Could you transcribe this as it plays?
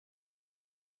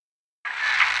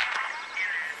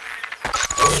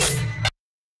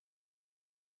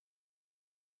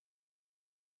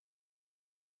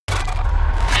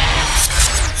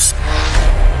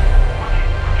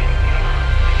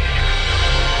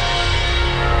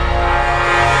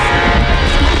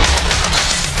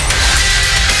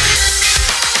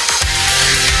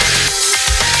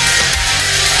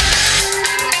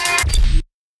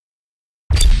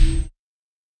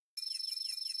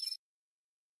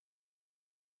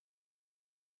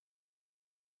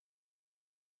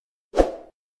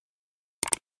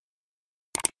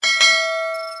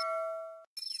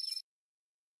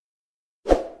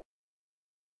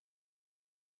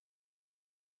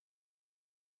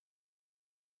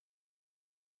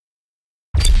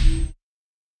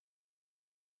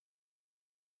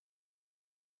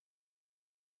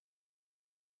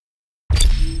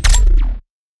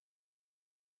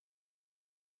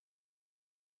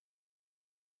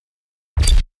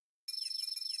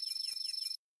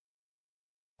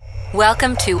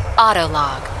Welcome to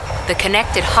Autolog, the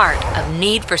connected heart of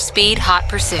Need for Speed Hot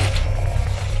Pursuit.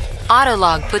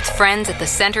 Autolog puts friends at the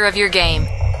center of your game,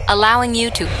 allowing you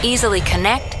to easily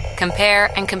connect, compare,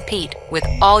 and compete with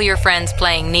all your friends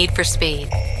playing Need for Speed.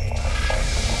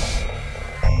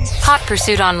 Hot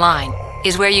Pursuit Online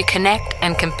is where you connect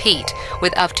and compete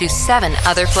with up to 7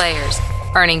 other players,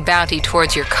 earning bounty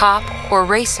towards your cop or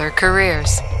racer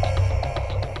careers.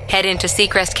 Head into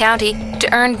Seacrest County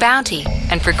to earn bounty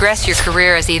and progress your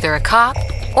career as either a cop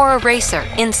or a racer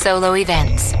in solo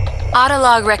events.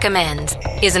 Autolog Recommends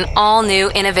is an all-new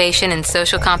innovation in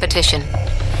social competition.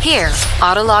 Here,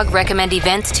 Autolog recommend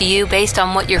events to you based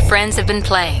on what your friends have been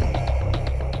playing.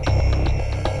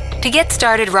 To get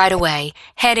started right away,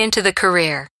 head into the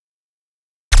career.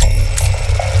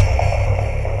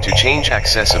 To change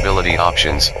accessibility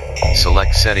options,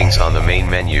 select Settings on the main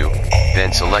menu,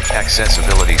 then select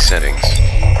Accessibility Settings.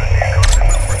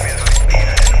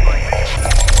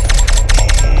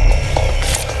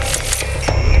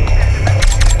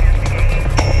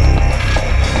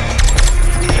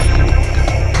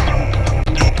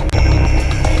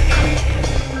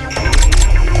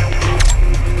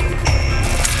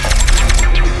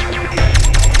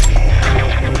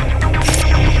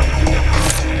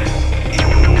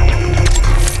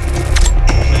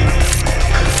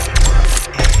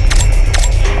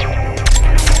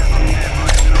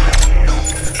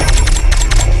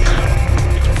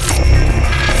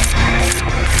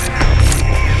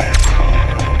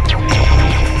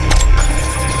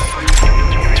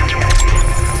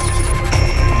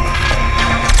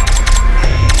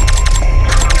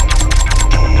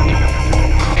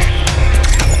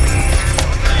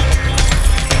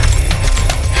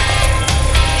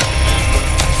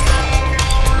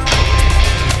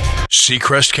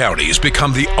 Seacrest County has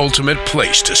become the ultimate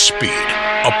place to speed,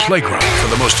 a playground for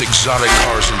the most exotic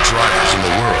cars and drivers in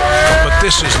the world. But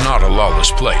this is not a lawless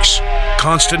place.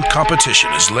 Constant competition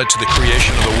has led to the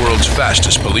creation of the world's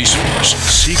fastest police force,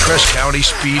 Seacrest County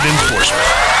Speed Enforcement.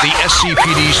 The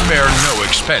SCPD spare no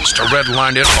expense to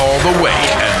redline it all the way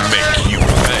and make you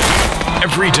pay.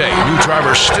 Every day, new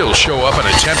drivers still show up and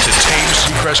attempt to tame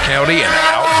Seacrest County and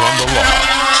outrun the law.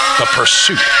 The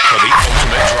pursuit for the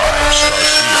ultimate drive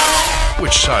starts here.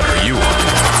 Which side are you on?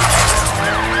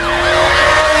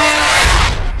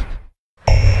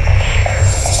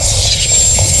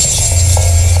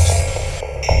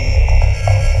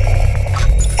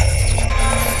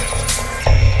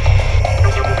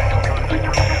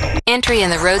 Entry in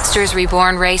the Roadsters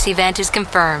Reborn race event is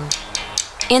confirmed.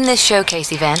 In this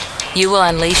showcase event, you will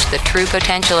unleash the true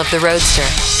potential of the Roadster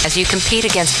as you compete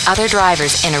against other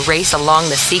drivers in a race along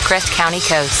the Seacrest County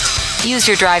coast. Use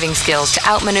your driving skills to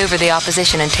outmaneuver the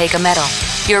opposition and take a medal.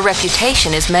 Your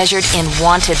reputation is measured in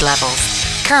wanted levels.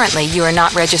 Currently, you are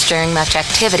not registering much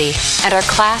activity and are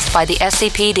classed by the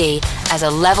SCPD as a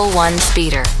Level 1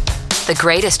 speeder. The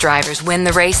greatest drivers win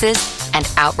the races and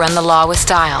outrun the law with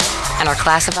style and are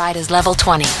classified as Level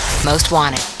 20, most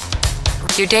wanted.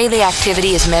 Your daily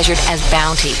activity is measured as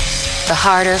bounty. The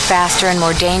harder, faster, and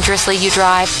more dangerously you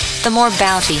drive, the more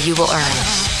bounty you will earn.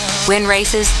 Win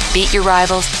races, beat your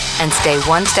rivals, and stay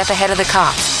one step ahead of the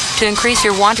cops to increase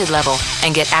your wanted level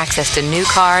and get access to new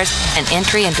cars and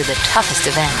entry into the toughest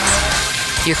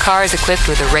events. Your car is equipped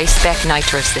with a race-spec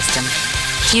nitro system.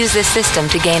 Use this system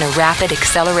to gain a rapid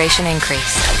acceleration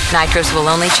increase. Nitros will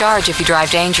only charge if you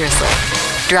drive dangerously.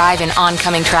 Drive in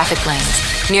oncoming traffic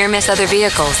lanes, near-miss other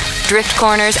vehicles, drift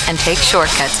corners, and take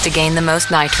shortcuts to gain the most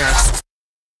nitros.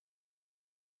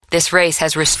 This race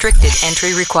has restricted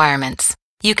entry requirements.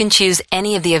 You can choose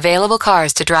any of the available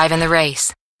cars to drive in the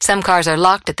race. Some cars are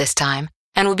locked at this time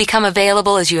and will become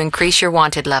available as you increase your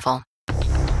wanted level.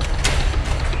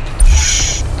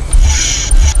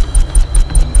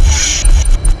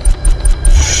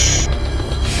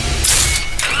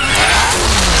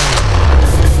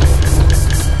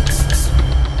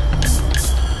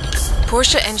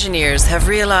 Porsche engineers have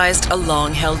realized a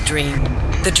long-held dream.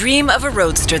 The dream of a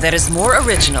roadster that is more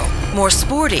original, more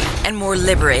sporty, and more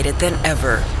liberated than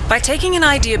ever. By taking an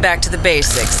idea back to the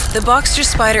basics, the Boxster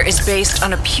Spyder is based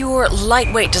on a pure,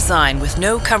 lightweight design with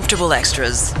no comfortable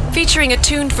extras, featuring a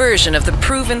tuned version of the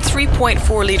proven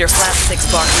 3.4-liter flat-six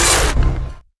Boxster.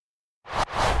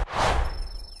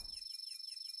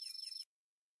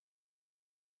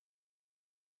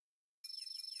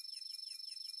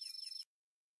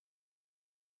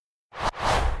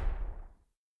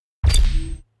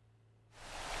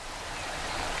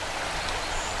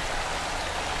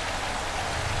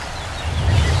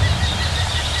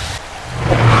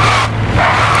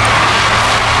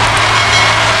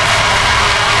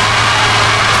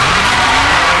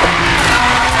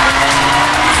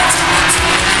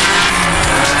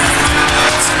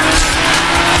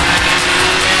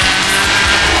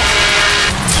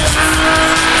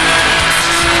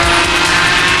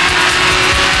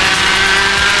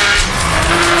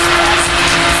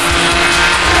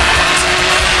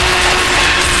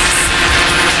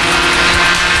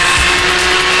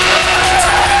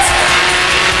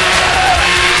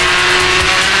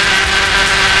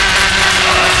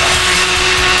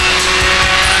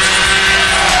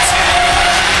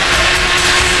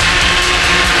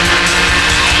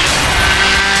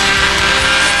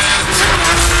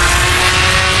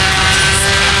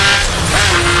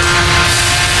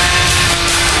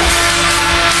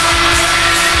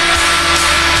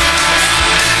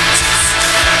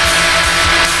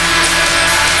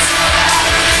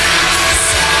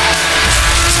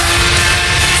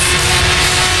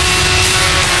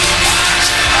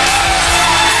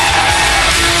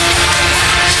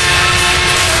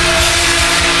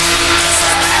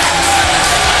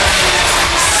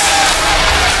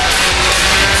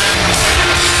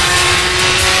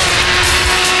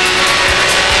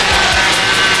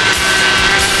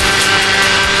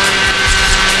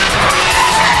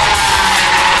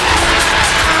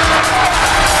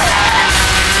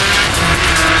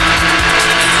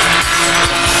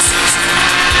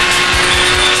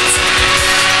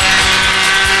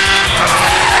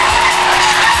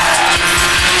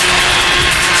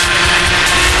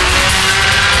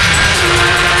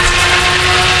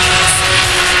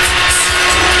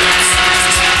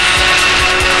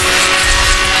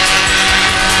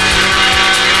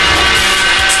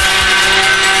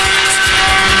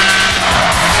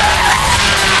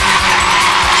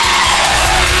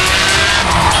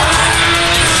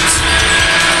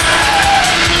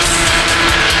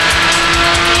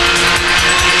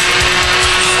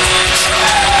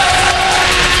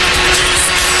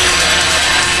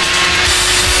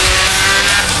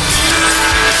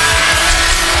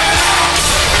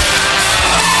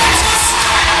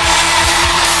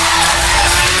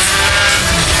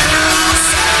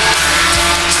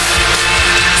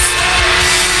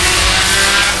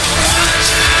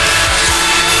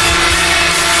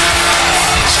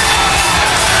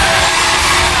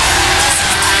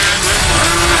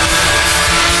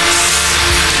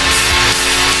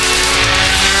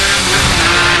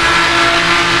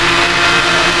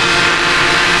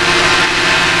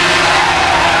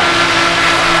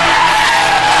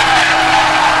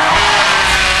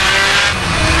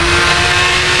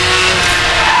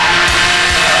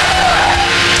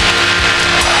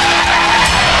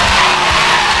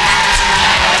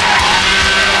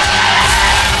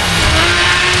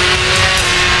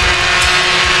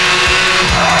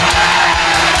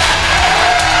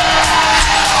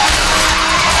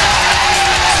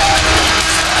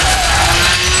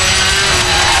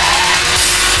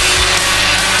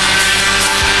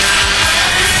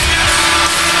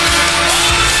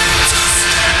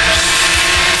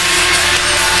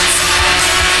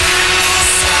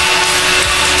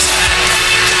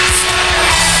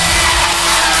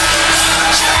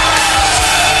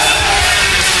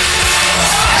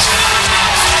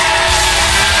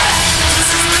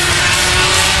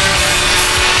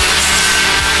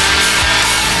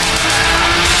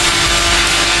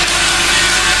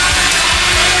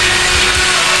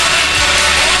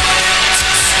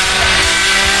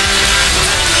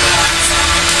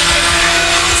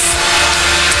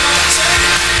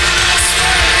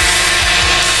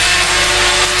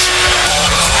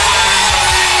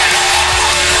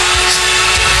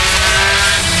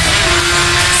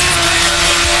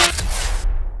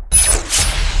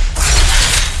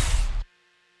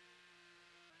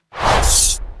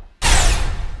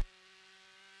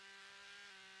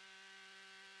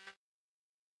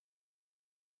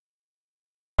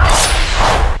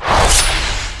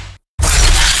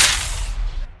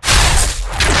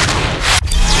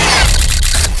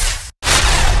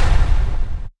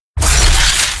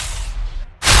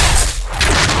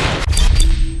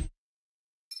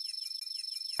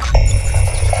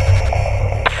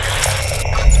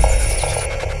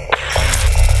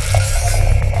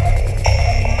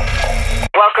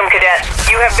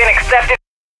 have been accepted.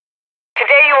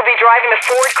 Today you will be driving the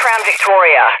Ford Crown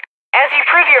Victoria. As you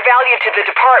prove your value to the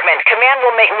department, Command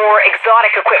will make more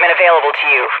exotic equipment available to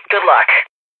you. Good luck.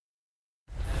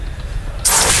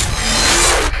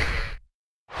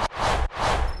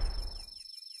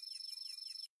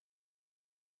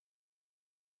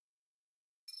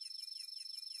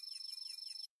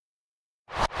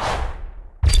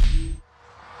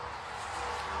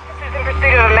 Officers in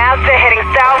pursuit of a Mazda heading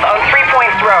south on 3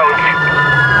 Points Road.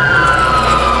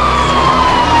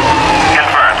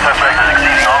 Confirmed. Suspect is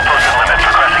exceeding all posted limits.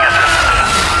 Requesting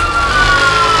assistance.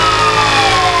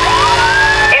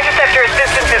 Interceptor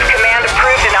assistance is Command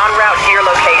approved and en route to your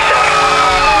location.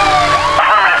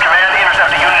 Affirmative, Command.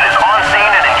 Interceptor unit is on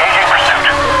scene and engaging pursuit.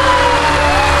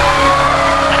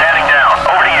 Standing down.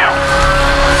 Over to you.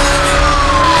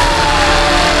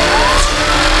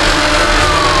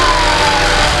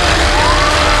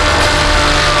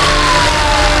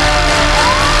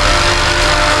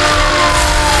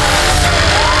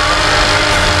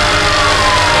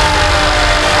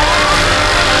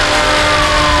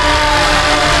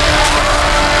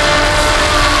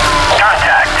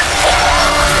 Contact.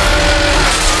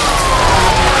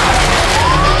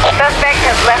 Suspect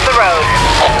has left the road.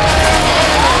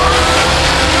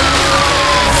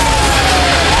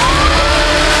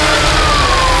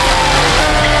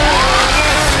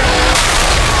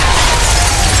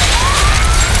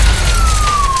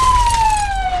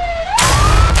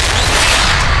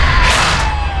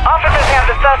 Officers have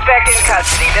the suspect in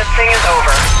custody. This thing is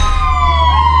over.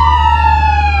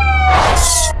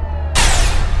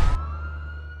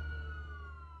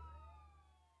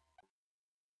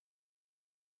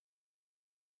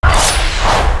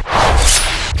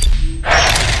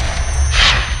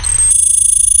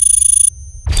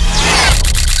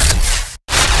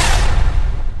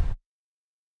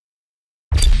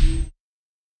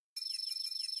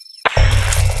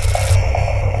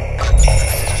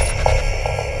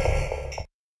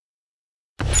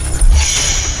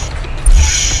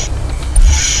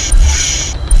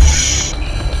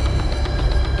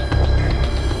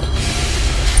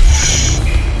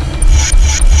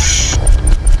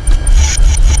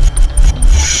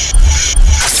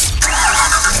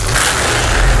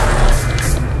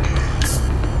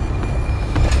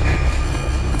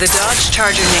 The Dodge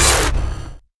Charger